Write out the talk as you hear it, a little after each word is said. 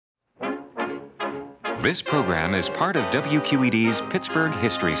This program is part of WQED's Pittsburgh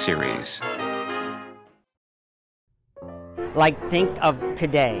History Series. Like, think of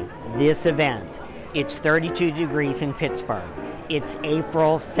today, this event. It's 32 degrees in Pittsburgh. It's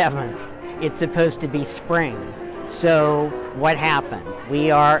April 7th. It's supposed to be spring. So what happened?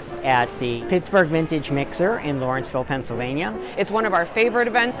 We are at the Pittsburgh Vintage Mixer in Lawrenceville, Pennsylvania. It's one of our favorite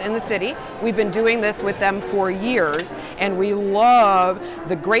events in the city. We've been doing this with them for years, and we love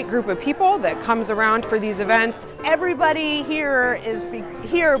the great group of people that comes around for these events. Everybody here is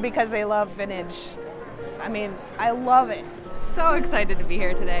here because they love vintage. I mean, I love it. So excited to be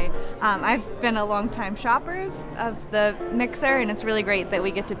here today. I've been a long-time shopper of the mixer, and it's really great that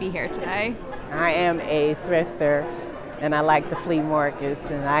we get to be here today. I am a thrifter, and I like the flea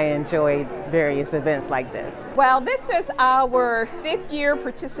markets, and I enjoy various events like this. Well, this is our 5th year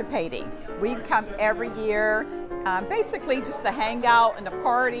participating. We come every year, basically just to hang out and to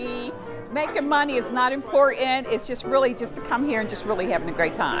party. Making money is not important. It's just really just to come here and just really having a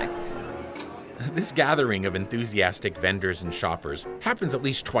great time. This gathering of enthusiastic vendors and shoppers happens at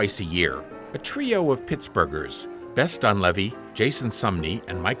least twice a year. A trio of Pittsburghers, Bess Dunlevy, Jason Sumney,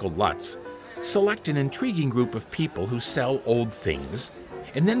 and Michael Lutz, select an intriguing group of people who sell old things,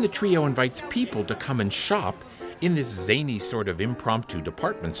 and then the trio invites people to come and shop in this zany sort of impromptu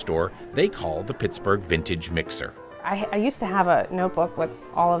department store they call the Pittsburgh Vintage Mixer. I used to have a notebook with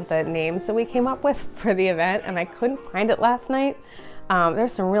all of the names that we came up with for the event, and I couldn't find it last night.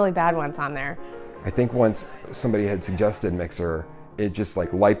 There's some really bad ones on there. I think once somebody had suggested mixer, it just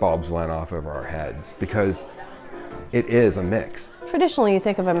like light bulbs went off over our heads because it is a mix. Traditionally, you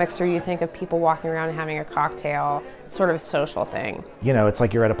think of a mixer, you think of people walking around and having a cocktail. It's sort of a social thing. You know, it's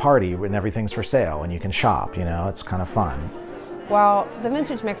like you're at a party when everything's for sale and you can shop, you know, it's kind of fun. Well, the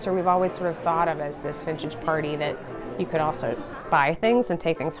vintage mixer we've always sort of thought of as this vintage party that you could also buy things and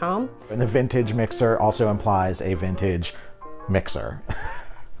take things home. And the vintage mixer also implies a vintage mixer.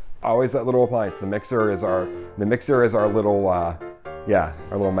 Always that little appliance. The mixer is our little, our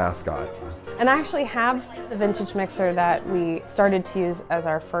little mascot. And I actually have the vintage mixer that we started to use as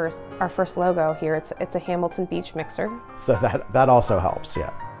our first logo here. It's a Hamilton Beach mixer. So that also helps,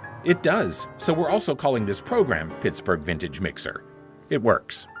 yeah. It does. So we're also calling this program Pittsburgh Vintage Mixer. It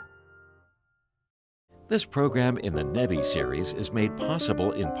works. This program in the NEBBY series is made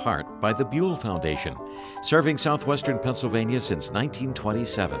possible in part by the Buell Foundation, serving southwestern Pennsylvania since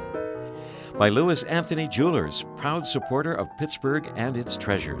 1927. By Lewis Anthony Jewelers, proud supporter of Pittsburgh and its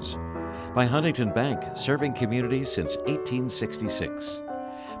treasures. By Huntington Bank, serving communities since 1866.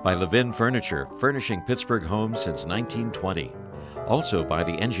 By Levin Furniture, furnishing Pittsburgh homes since 1920. Also by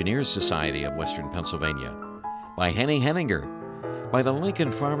the Engineers Society of Western Pennsylvania. By Henny Henninger. By the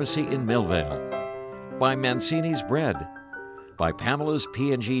Lincoln Pharmacy in Millvale. By Mancini's Bread, by Pamela's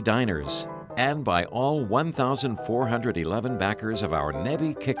P&G Diners, and by all 1,411 backers of our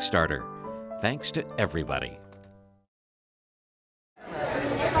NEBBY Kickstarter. Thanks to everybody.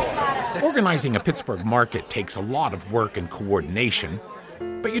 Organizing a Pittsburgh market takes a lot of work and coordination,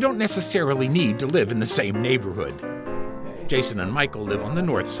 but you don't necessarily need to live in the same neighborhood. Jason and Michael live on the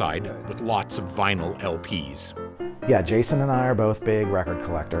north side with lots of vinyl LPs. Yeah, Jason and I are both big record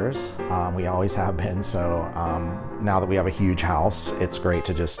collectors. We always have been, so now that we have a huge house, it's great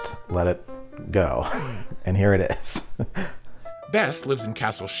to just let it go. And here it is. Bess lives in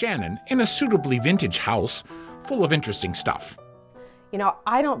Castle Shannon in a suitably vintage house full of interesting stuff. You know,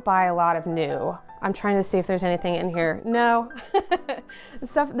 I don't buy a lot of new. I'm trying to see if there's anything in here. No.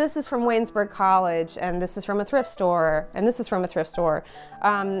 This is from Waynesburg College, and this is from a thrift store, and this is from a thrift store.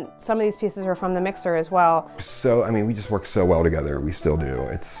 Some of these pieces are from the mixer as well. So, I mean, we just work so well together. We still do.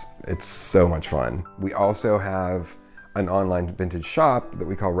 It's so much fun. We also have an online vintage shop that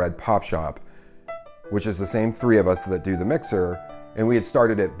we call Red Pop Shop, which is the same three of us that do the mixer, and we had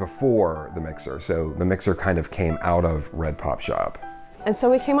started it before the mixer. So the mixer kind of came out of Red Pop Shop. And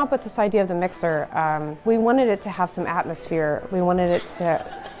so we came up with this idea of the mixer. We wanted it to have some atmosphere. We wanted it to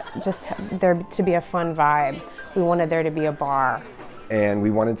just there to be a fun vibe. We wanted there to be a bar. And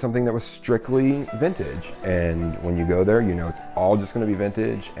we wanted something that was strictly vintage. And when you go there, you know it's all just going to be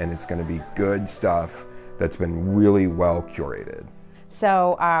vintage, and it's going to be good stuff that's been really well curated.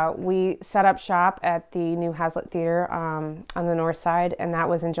 So we set up shop at the new Hazlitt Theater on the north side, and that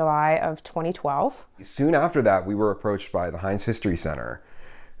was in July of 2012. Soon after that, we were approached by the Heinz History Center.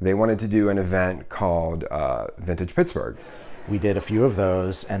 They wanted to do an event called Vintage Pittsburgh. We did a few of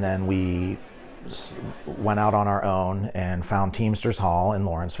those, and then we went out on our own and found Teamsters Hall in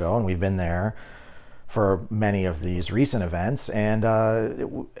Lawrenceville, and we've been there for many of these recent events, and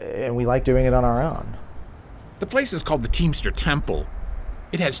we like doing it on our own. The place is called the Teamster Temple.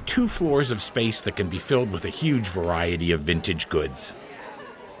 It has 2 floors of space that can be filled with a huge variety of vintage goods.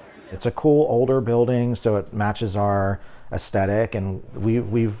 It's a cool older building, so it matches our aesthetic, and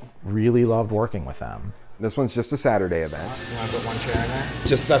we've really loved working with them. This one's just a Saturday event. You want to put one chair in there?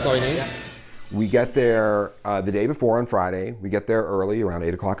 Just that's all you need? Yeah. We get there the day before on Friday. We get there early, around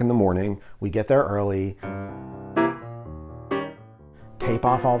 8 o'clock in the morning. We get there early, tape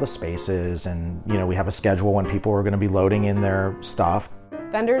off all the spaces, and we have a schedule when people are going to be loading in their stuff.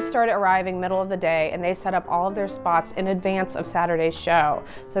 Vendors started arriving middle of the day, and they set up all of their spots in advance of Saturday's show.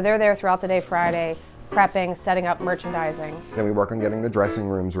 So they're there throughout the day Friday, prepping, setting up merchandising. Then we work on getting the dressing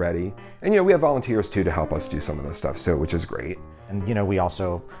rooms ready. And we have volunteers too to help us do some of this stuff, which is great. And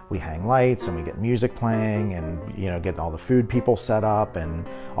we hang lights and we get music playing and get all the food people set up and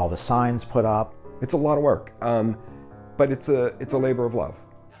all the signs put up. It's a lot of work, but it's a labor of love.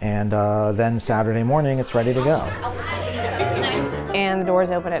 And then Saturday morning it's ready to go. And the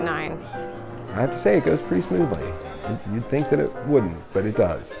doors open at 9. I have to say it goes pretty smoothly. You'd think that it wouldn't, but it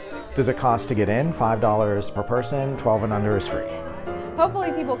does. Does it cost to get in? $5 per person, 12 and under is free.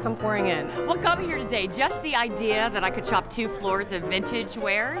 Hopefully people come pouring in. What got me here today? Just the idea that I could shop 2 floors of vintage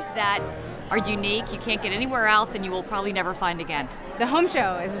wares that are unique, you can't get anywhere else, and you will probably never find again. The home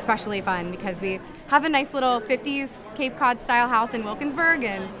show is especially fun because we have a nice little 50s Cape Cod style house in Wilkinsburg,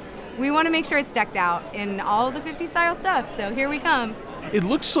 and we want to make sure it's decked out in all of the 50s style stuff, so here we come. It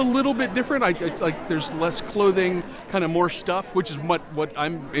looks a little bit different. It's like there's less clothing, kind of more stuff, which is what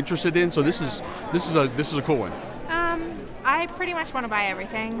I'm interested in. So this is a cool one. I pretty much want to buy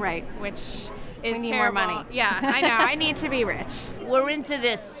everything, right? Which is we need terrible. more money. Yeah, I know. I need to be rich. We're into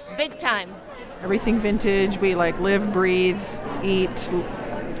this big time. Everything vintage. We live, breathe, eat,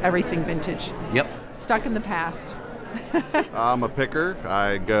 everything vintage. Yep. Stuck in the past. I'm a picker.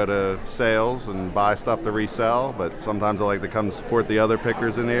 I go to sales and buy stuff to resell, but sometimes I like to come support the other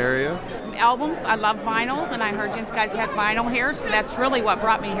pickers in the area. Albums, I love vinyl, and I heard you guys had vinyl here, so that's really what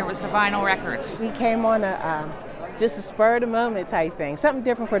brought me here was the vinyl records. We came on just a spur of the moment type thing, something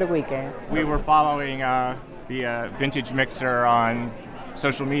different for the weekend. We were following the Vintage Mixer on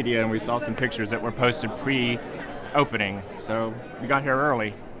social media, and we saw some pictures that were posted pre-opening, so we got here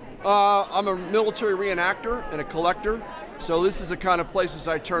early. I'm a military reenactor and a collector, so this is the kind of places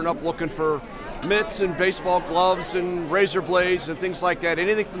I turn up looking for mitts and baseball gloves and razor blades and things like that.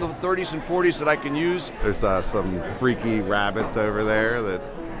 Anything from the 30s and 40s that I can use. There's some freaky rabbits over there that,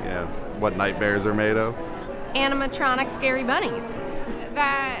 what nightmares are made of. Animatronic scary bunnies.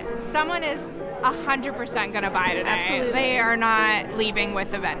 That someone is 100% going to buy today. Absolutely. They are not leaving with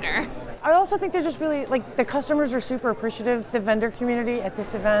the vendor. I also think they're just really, the customers are super appreciative, the vendor community at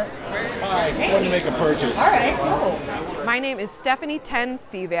this event. Hi, want to make a purchase. All right, cool. My name is Stephanie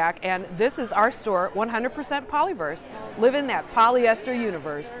Seback, and this is our store, 100% Polyverse. Live in that polyester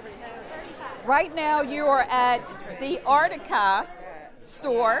universe. Right now you are at the Artica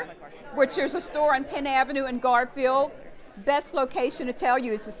store, which there's a store on Penn Avenue in Garfield. Best location to tell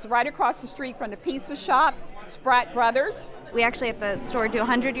you is it's right across the street from the pizza shop, Spratt Brothers. We actually at the store do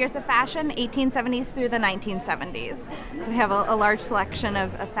 100 years of fashion, 1870s through the 1970s. So we have a large selection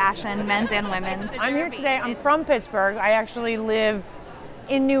of fashion, men's and women's. I'm here today, I'm from Pittsburgh. I actually live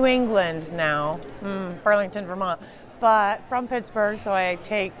in New England now, Burlington, Vermont, but from Pittsburgh, so I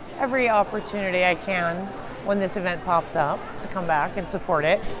take every opportunity I can when this event pops up to come back and support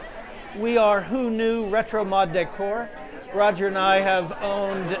it. We are Who Knew Retro Mod Decor. Roger and I have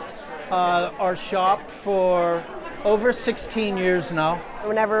owned our shop for over 16 years now.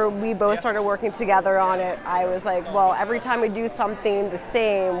 Whenever we both started working together on it, I was like, well, every time we do something the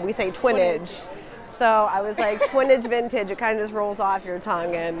same, we say twinnage. So I was like, twinnage vintage, it kind of just rolls off your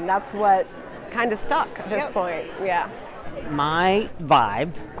tongue, and that's what kind of stuck at this point, yeah. My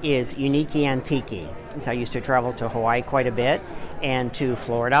vibe is unique antique. So I used to travel to Hawaii quite a bit and to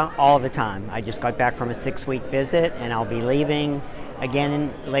Florida all the time. I just got back from a 6-week visit, and I'll be leaving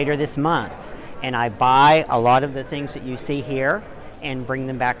again later this month. And I buy a lot of the things that you see here and bring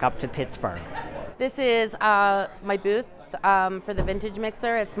them back up to Pittsburgh. This is my booth for the Vintage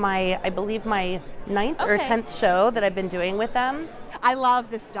Mixer. It's I believe my 9th or 10th show that I've been doing with them. I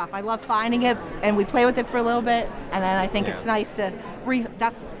love this stuff. I love finding it, and we play with it for a little bit, and then I think it's nice to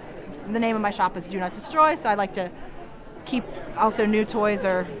that's the name of my shop is Do Not Destroy, so I like to keep. Also, new toys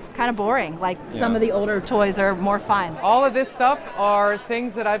are kind of boring. Some of the older toys are more fun. All of this stuff are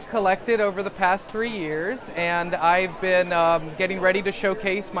things that I've collected over the past 3 years, and I've been getting ready to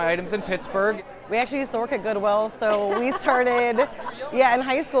showcase my items in Pittsburgh. We actually used to work at Goodwill, so we started, in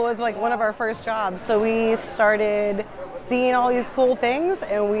high school was one of our first jobs. So we started seeing all these cool things,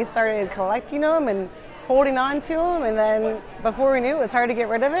 and we started collecting them and holding on to them, and then before we knew it was hard to get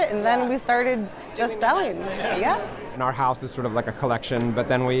rid of it, and then we started just selling. Yeah. And our house is sort of like a collection, but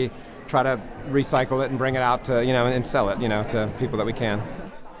then we try to recycle it and bring it out to, and sell it, to people that we can.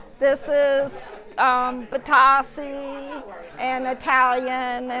 This is Batassi and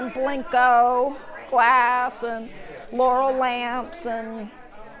Italian and Blinko glass and Laurel lamps and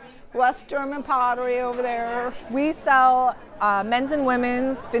West German pottery over there. We sell men's and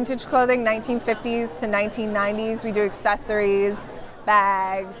women's vintage clothing, 1950s to 1990s. We do accessories,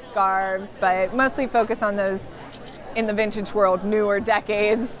 bags, scarves, but mostly focus on those in the vintage world, newer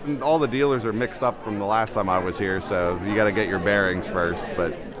decades. All the dealers are mixed up from the last time I was here, so you got to get your bearings first.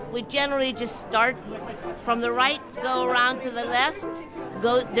 But we generally just start from the right, go around to the left.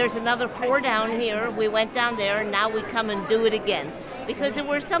 There's another 4 down here. We went down there, and now we come and do it again. Because there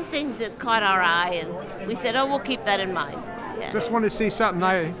were some things that caught our eye, and we said, oh, we'll keep that in mind. Yeah. Just want to see something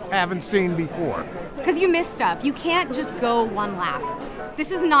I haven't seen before. Because you miss stuff. You can't just go one lap.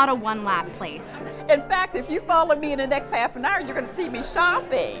 This is not a one-lap place. In fact, if you follow me in the next half an hour, you're going to see me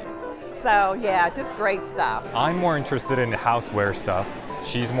shopping. So yeah, just great stuff. I'm more interested in houseware stuff.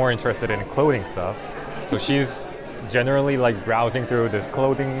 She's more interested in clothing stuff. So she's generally like browsing through this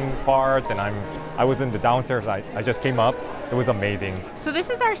clothing parts, and I was in the downstairs. I just came up. It was amazing. So this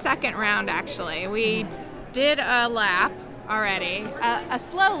is our second round, actually. We did a lap already, a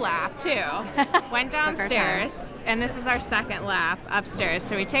slow lap too. Went downstairs, and this is our second lap upstairs.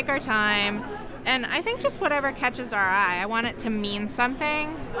 So we take our time, and I think just whatever catches our eye. I want it to mean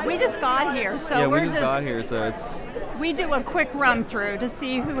something. We just got here, so yeah, we're we just got here, so it's... We do a quick run through to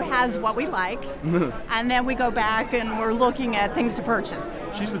see who has what we like, and then we go back and we're looking at things to purchase.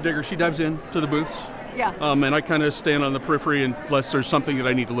 She's the digger. She dives in to the booths. Yeah. And I kind of stand on the periphery unless there's something that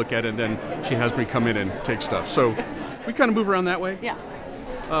I need to look at, and then she has me come in and take stuff. So we kind of move around that way. Yeah.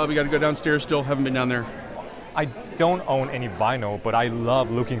 We got to go downstairs still. Haven't been down there. I don't own any vinyl, but I love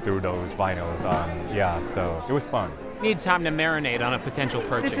looking through those vinyls. So it was fun. Need time to marinate on a potential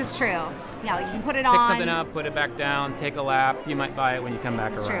purchase. This is true. Yeah, you can put it Pick on. something up, put it back down, take a lap. You might buy it when you come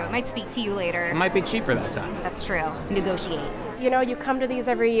back around. This is true. It might speak to you later. It might be cheaper that time. That's true. Negotiate. You come to these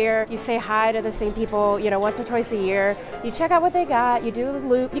every year. You say hi to the same people, once or twice a year. You check out what they got. You do the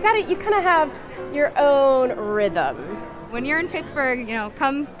loop. You kind of have your own rhythm. When you're in Pittsburgh,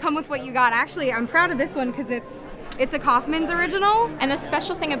 come with what you got. Actually, I'm proud of this one because it's a Kaufman's original. And the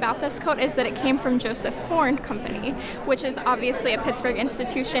special thing about this coat is that it came from Joseph Horn Company, which is obviously a Pittsburgh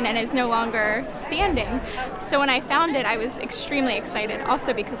institution and is no longer standing. So when I found it, I was extremely excited,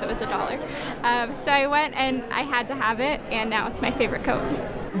 also because it was $1. So I went and I had to have it, and now it's my favorite coat.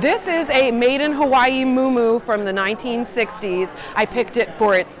 This is a made in Hawaii muumuu from the 1960s. I picked it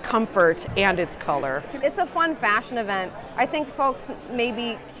for its comfort and its color. It's a fun fashion event. I think folks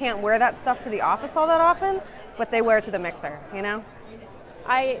maybe can't wear that stuff to the office all that often, but they wear it to the mixer,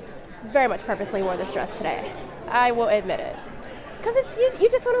 I very much purposely wore this dress today. I will admit it. Because you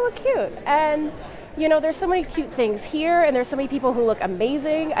just want to look cute. And, there's so many cute things here, and there's so many people who look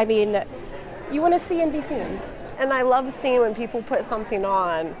amazing. I mean, you want to see and be seen. And I love seeing when people put something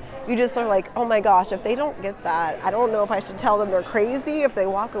on. You just are like, oh my gosh, if they don't get that, I don't know if I should tell them they're crazy, if they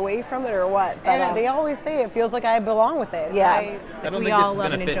walk away from it or what. But, and they always say it feels like I belong with it. Yeah. I don't think this is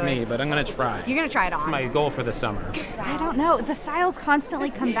going to fit me, but I'm going to try. You're going to try it on. It's my goal for the summer. I don't know. The styles constantly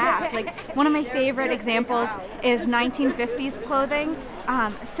come back. Like, one of my favorite examples is 1950s clothing.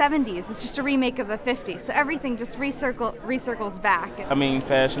 70s. It's just a remake of the 50s. So everything just recircles back. I mean,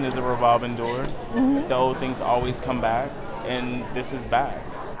 fashion is a revolving door. The old things always come back, and this is back.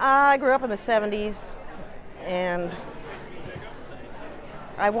 I grew up in the 70s, and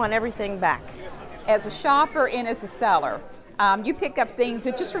I want everything back. As a shopper and as a seller, you pick up things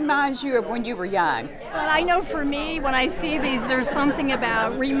that just reminds you of when you were young. But I know for me, when I see these, there's something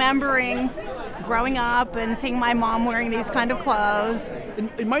about remembering growing up and seeing my mom wearing these kind of clothes.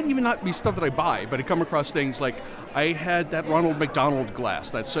 It might even not be stuff that I buy, but I come across things like I had that Ronald McDonald glass,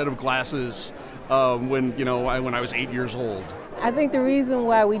 that set of glasses when I was 8 years old. I think the reason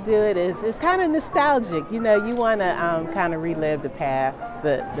why we do it is it's kind of nostalgic. You want to kind of relive the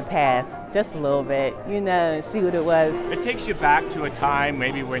past just a little bit, and see what it was. It takes you back to a time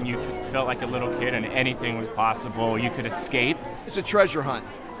maybe when you felt like a little kid and anything was possible. You could escape. It's a treasure hunt.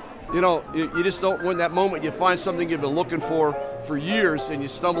 You just don't, when that moment you find something you've been looking for years and you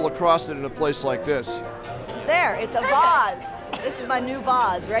stumble across it in a place like this. There, it's a vase. This is my new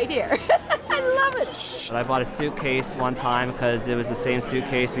vase right here. I love it. I bought a suitcase one time because it was the same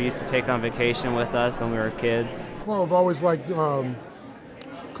suitcase we used to take on vacation with us when we were kids. Well, I've always liked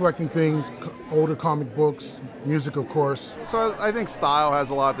collecting things, older comic books, music, of course. So I think style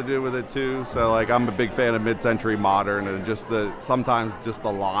has a lot to do with it too. So like I'm a big fan of mid-century modern, and just sometimes just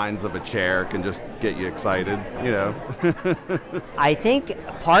the lines of a chair can just get you excited, you know. I think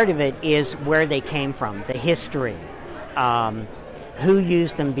part of it is where they came from, the history, who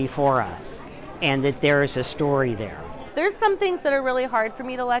used them before us, and that there is a story there. There's some things that are really hard for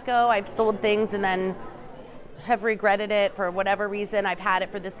me to let go. I've sold things and then have regretted it for whatever reason. I've had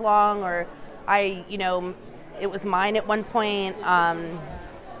it for this long, or it was mine at one point.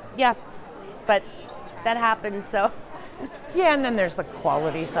 Yeah, but that happens, so. Yeah, and then there's the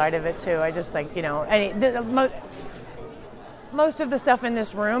quality side of it too. I just think, most of the stuff in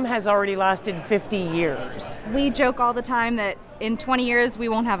this room has already lasted 50 years. We joke all the time that in 20 years we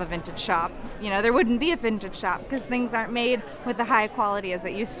won't have a vintage shop. There wouldn't be a vintage shop because things aren't made with the high quality as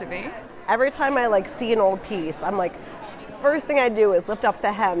it used to be. Every time I see an old piece, I'm like, first thing I do is lift up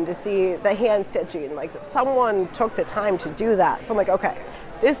the hem to see the hand stitching. Like someone took the time to do that. So I'm like, okay,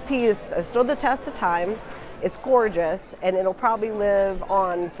 this piece has stood the test of time. It's gorgeous, and it'll probably live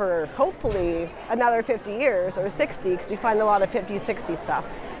on for hopefully another 50 years or 60, because we find a lot of 50, 60 stuff.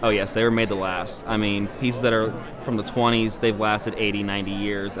 Oh yes, they were made to last. I mean, pieces that are from the 20s, they've lasted 80, 90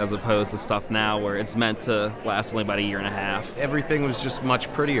 years, as opposed to stuff now where it's meant to last only about a year and a half. Everything was just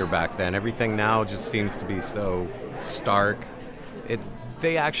much prettier back then. Everything now just seems to be so stark.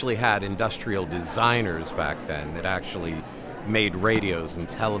 They actually had industrial designers back then that actually made radios and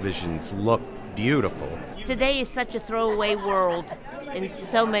televisions look beautiful. Today is such a throwaway world in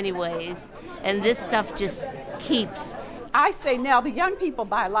so many ways, and this stuff just keeps. I say now the young people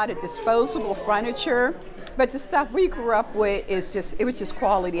buy a lot of disposable furniture, but the stuff we grew up with it was just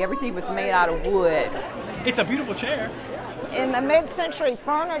quality. Everything was made out of wood. It's a beautiful chair. In the mid-century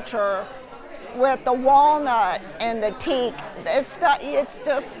furniture, with the walnut and the teak, it's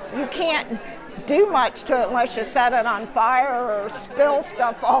just, you can't do much to it unless you set it on fire or spill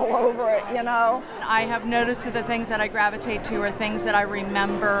stuff all over it, I have noticed that the things that I gravitate to are things that I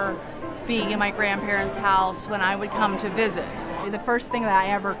remember being in my grandparents' house when I would come to visit. The first thing that I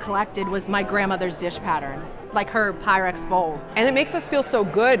ever collected was my grandmother's dish pattern, like her Pyrex bowl. And it makes us feel so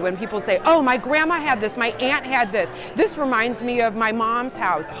good when people say, oh, my grandma had this, my aunt had this. This reminds me of my mom's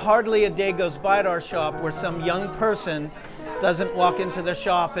house. Hardly a day goes by at our shop where some young person doesn't walk into the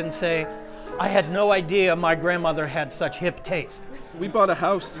shop and say, I had no idea my grandmother had such hip taste. We bought a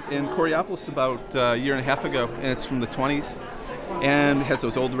house in Coraopolis about a year and a half ago, and it's from the 20s, and it has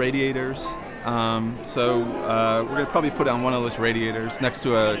those old radiators. So we're going to probably put on one of those radiators next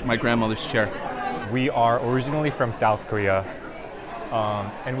to my grandmother's chair. We are originally from South Korea,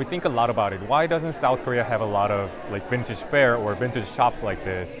 and we think a lot about it. Why doesn't South Korea have a lot of vintage fair or vintage shops like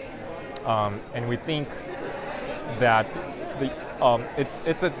this? And we think that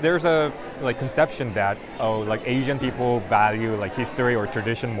there's a conception that Asian people value history or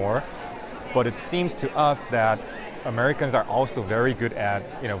tradition more, but it seems to us that Americans are also very good at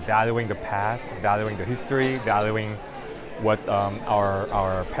valuing the past, valuing the history, valuing what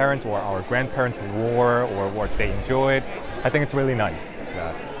our parents or our grandparents wore or what they enjoyed. I think it's really nice.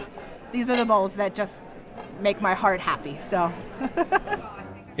 These are the bowls that just make my heart happy. So.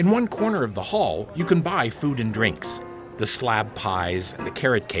 In one corner of the hall, you can buy food and drinks. The slab pies and the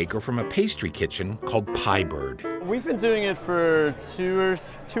carrot cake are from a pastry kitchen called PITTSBURGH. We've been doing it for two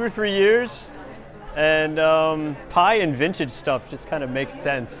or three years, and pie and vintage stuff just kind of makes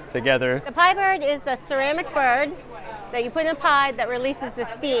sense together. The pie bird is a ceramic bird that you put in a pie that releases the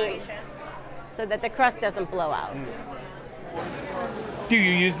steam so that the crust doesn't blow out. Do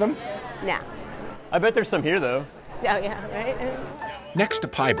you use them? No. I bet there's some here though. Oh yeah, right? Next to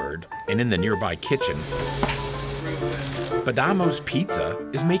PITTSBURGH, and in the nearby kitchen, Badamo's Pizza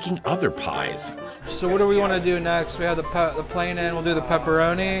is making other pies. So what do we want to do next? We have the plain end, we'll do the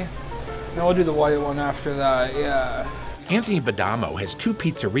pepperoni, and we'll do the white one after that, yeah. Anthony Badamo has 2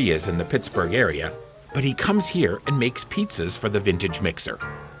 pizzerias in the Pittsburgh area, but he comes here and makes pizzas for the Vintage Mixer.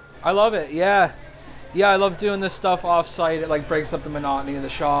 I love it, yeah. Yeah, I love doing this stuff off-site. It breaks up the monotony of the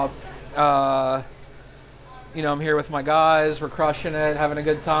shop. I'm here with my guys, we're crushing it, having a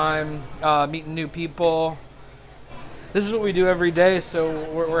good time, meeting new people. This is what we do every day,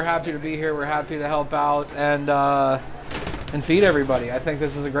 so we're happy to be here. We're happy to help out and feed everybody. I think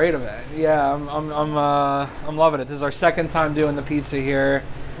this is a great event. Yeah, I'm loving it. This is our second time doing the pizza here.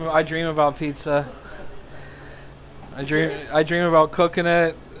 I dream about pizza. I dream about cooking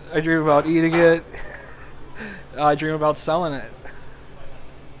it. I dream about eating it. I dream about selling it.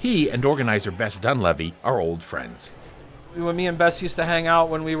 He and organizer Bess Dunleavy are old friends. When me and Bess used to hang out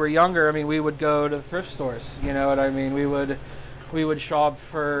when we were younger, we would go to thrift stores, you know what I mean? We would We would shop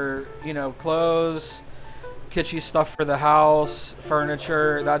for, you know, clothes, kitschy stuff for the house,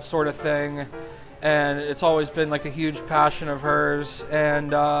 furniture, that sort of thing. And it's always been like a huge passion of hers.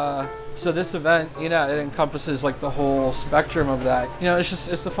 And so this event, you know, it encompasses like the whole spectrum of that. You know,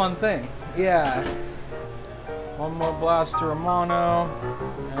 it's a fun thing. Yeah. One more blast through a mono,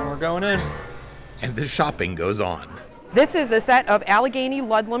 and we're going in. And the shopping goes on. This is a set of Allegheny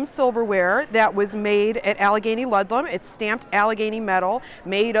Ludlam silverware that was made at Allegheny Ludlam. It's stamped Allegheny metal,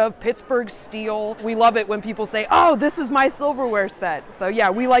 made of Pittsburgh steel. We love it when people say, oh, this is my silverware set. So yeah,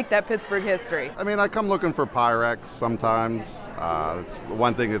 we like that Pittsburgh history. I mean, I come looking for Pyrex sometimes. It's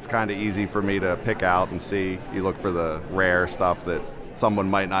one thing that's kind of easy for me to pick out and see. You look for the rare stuff that someone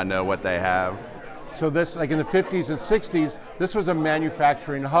might not know what they have. So this, like in the 50s and 60s, this was a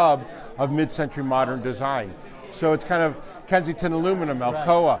manufacturing hub of mid-century modern design. So it's kind of Kensington Aluminum,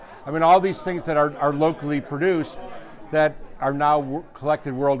 Alcoa. I mean, all these things that are locally produced that are now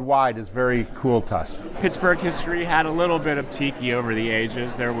collected worldwide is very cool to us. Pittsburgh history had a little bit of tiki over the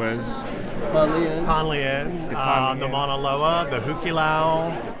ages. There was Conley Inn, the Mauna Loa, the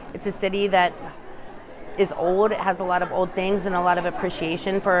Hukilau. It's a city that is old. It has a lot of old things and a lot of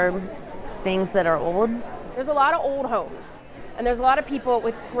appreciation for things that are old. There's a lot of old homes, and there's a lot of people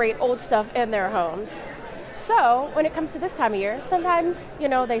with great old stuff in their homes. So when it comes to this time of year, sometimes, you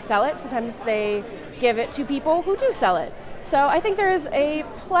know, they sell it, sometimes they give it to people who do sell it. So I think there is a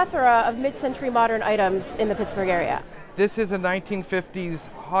plethora of mid-century modern items in the Pittsburgh area. This is a 1950s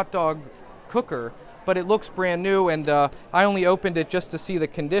hot dog cooker, but it looks brand new, and I only opened it just to see the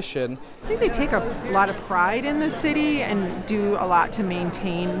condition. I think they take a lot of pride in the city and do a lot to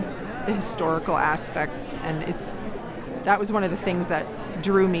maintain the historical aspect, and that was one of the things that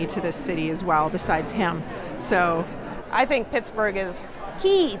drew me to this city as well, besides him. So I think Pittsburgh is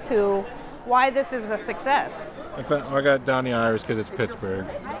key to why this is a success. I got Downey Irish because it's Pittsburgh.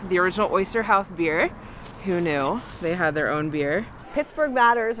 The original Oyster House beer. Who knew? They had their own beer. Pittsburgh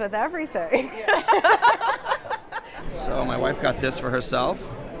matters with everything. So my wife got this for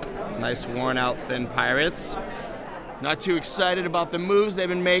herself. Nice worn out thin Pirates. Not too excited about the moves they've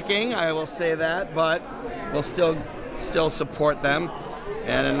been making, I will say that, but we'll still support them.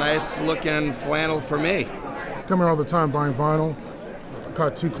 And a nice looking flannel for me. Come here all the time buying vinyl. I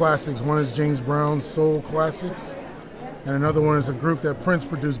caught two classics. One is James Brown's Soul Classics, and another one is a group that Prince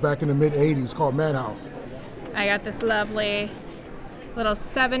produced back in the mid-'80s called Madhouse. I got this lovely little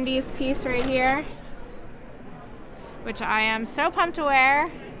 70s piece right here, which I am so pumped to wear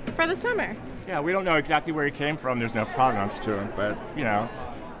for the summer. Yeah, we don't know exactly where he came from. There's no provenance to him, but you know,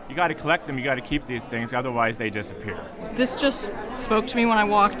 you got to collect them. You got to keep these things, otherwise they disappear. This just spoke to me when I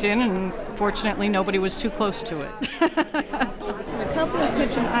walked in, and fortunately nobody was too close to it. A couple of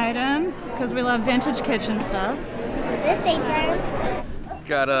kitchen items, because we love vintage kitchen stuff. This apron.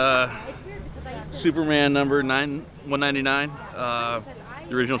 Got a Superman number 199,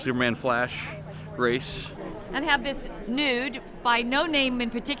 the original Superman Flash race. And have this nude by no name in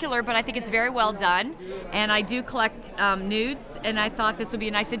particular, but I think it's very well done. And I do collect nudes, and I thought this would be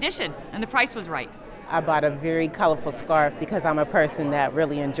a nice addition, and the price was right. I bought a very colorful scarf because I'm a person that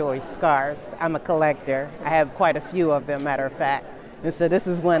really enjoys scarves. I'm a collector. I have quite a few of them, matter of fact. And so this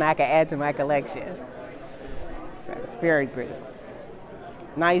is one I can add to my collection. So it's very beautiful.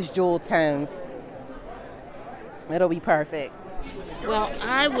 Nice jewel tones. It'll be perfect. Well,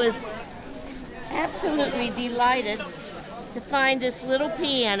 I was absolutely delighted to find this little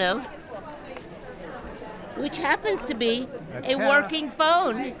piano, which happens to be a working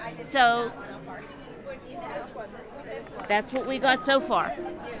phone. So that's what we got so far.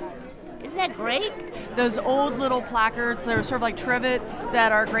 Isn't that great? Those old little placards that are sort of like trivets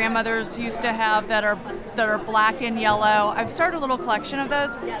that our grandmothers used to have that are black and yellow. I've started a little collection of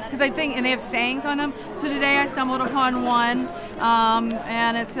those because I think, and they have sayings on them. So today I stumbled upon one,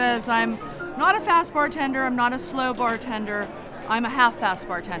 and it says, "I'm not a fast bartender, I'm not a slow bartender, I'm a half-fast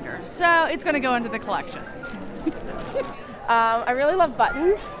bartender." So it's going to go into the collection. I really love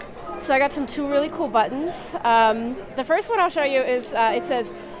buttons, so I got two really cool buttons. The first one I'll show you is, it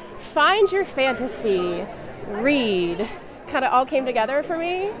says, "Find your fantasy, read." Kind of all came together for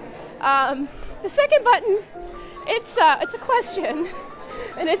me. The second button, it's a question,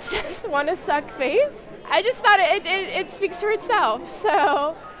 and it says, "Want to suck face?" I just thought it speaks for itself,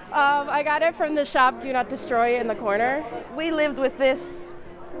 so I got it from the shop Do Not Destroy in the corner. We lived with this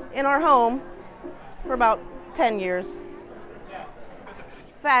in our home for about 10 years.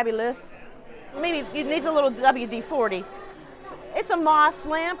 Fabulous. Maybe it needs a little WD-40. It's a moss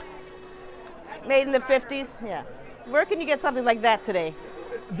lamp made in the 50s. Yeah. Where can you get something like that today?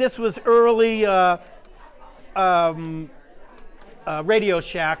 This was early Radio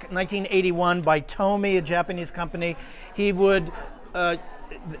Shack, 1981 by Tomy, a Japanese company. He would,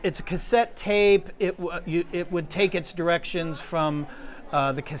 it's a cassette tape. It would take its directions from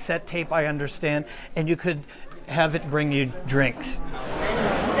the cassette tape, I understand, and you could have it bring you drinks.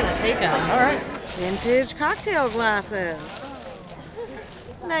 I'm gonna take them. All right. Vintage cocktail glasses.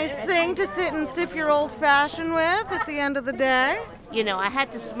 Nice thing to sit and sip your old fashioned with at the end of the day. You know, I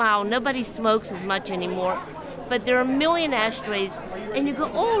had to smile. Nobody smokes as much anymore, but there are a million ashtrays, and you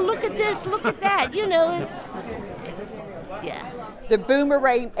go, oh, look at this, look at that. You know, it's, yeah. The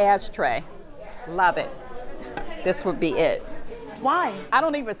boomerang ashtray. Love it. This would be it. Why? I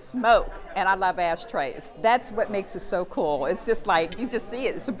don't even smoke, and I love ashtrays. That's what makes it so cool. It's just like, you just see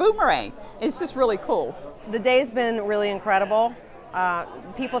it. It's a boomerang. It's just really cool. The day's been really incredible.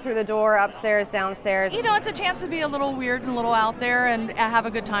 People through the door, upstairs, downstairs. You know, it's a chance to be a little weird and a little out there and have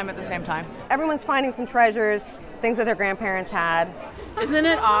a good time at the same time. Everyone's finding some treasures, things that their grandparents had. Isn't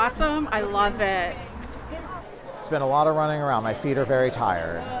it awesome? I love it. It's been a lot of running around. My feet are very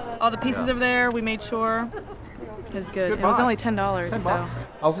tired. All the pieces over there, we made sure. It was good. It was only $10, so.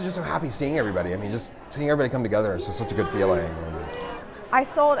 I was just so happy seeing everybody. I mean, just seeing everybody come together is just such a good feeling. I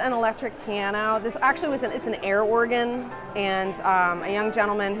sold an electric piano. This actually it's an air organ, and a young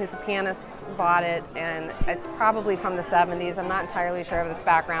gentleman who's a pianist bought it, and it's probably from the 70s. I'm not entirely sure of its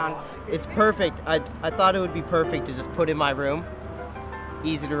background. It's perfect. I thought it would be perfect to just put in my room.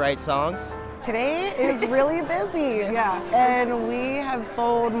 Easy to write songs. Today is really busy, and we have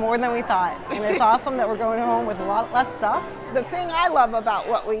sold more than we thought, and it's awesome that we're going home with a lot less stuff. The thing I love about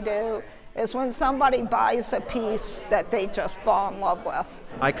what we do is when somebody buys a piece that they just fall in love with.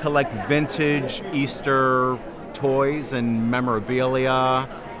 I collect vintage Easter toys and memorabilia,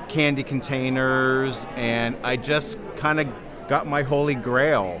 candy containers, and I just kind of got my holy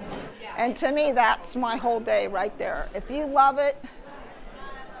grail. And to me, that's my whole day right there. If you love it,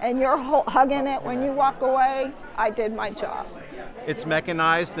 and you're hugging it when you walk away, I did my job. It's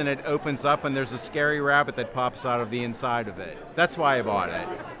mechanized and it opens up and there's a scary rabbit that pops out of the inside of it. That's why I bought it.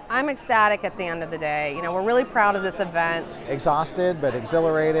 I'm ecstatic at the end of the day. You know, we're really proud of this event. Exhausted, but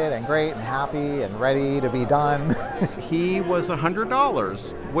exhilarated and great and happy and ready to be done. He was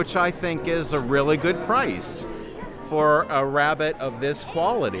 $100, which I think is a really good price for a rabbit of this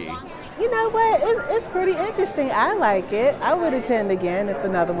quality. You know what? It's pretty interesting. I like it. I would attend again if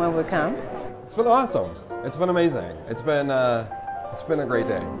another one would come. It's been awesome. It's been amazing. It's been a great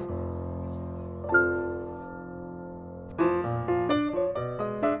day.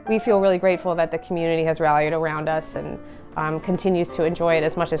 We feel really grateful that the community has rallied around us and continues to enjoy it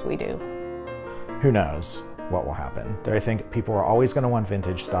as much as we do. Who knows what will happen? I think people are always going to want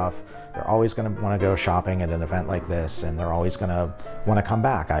vintage stuff. They're always going to want to go shopping at an event like this, and they're always going to want to come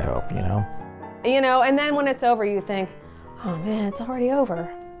back, I hope, you know? You know, and then when it's over, you think, oh man, it's already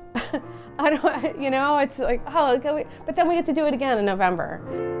over. You know, it's like, oh, but then we get to do it again in November.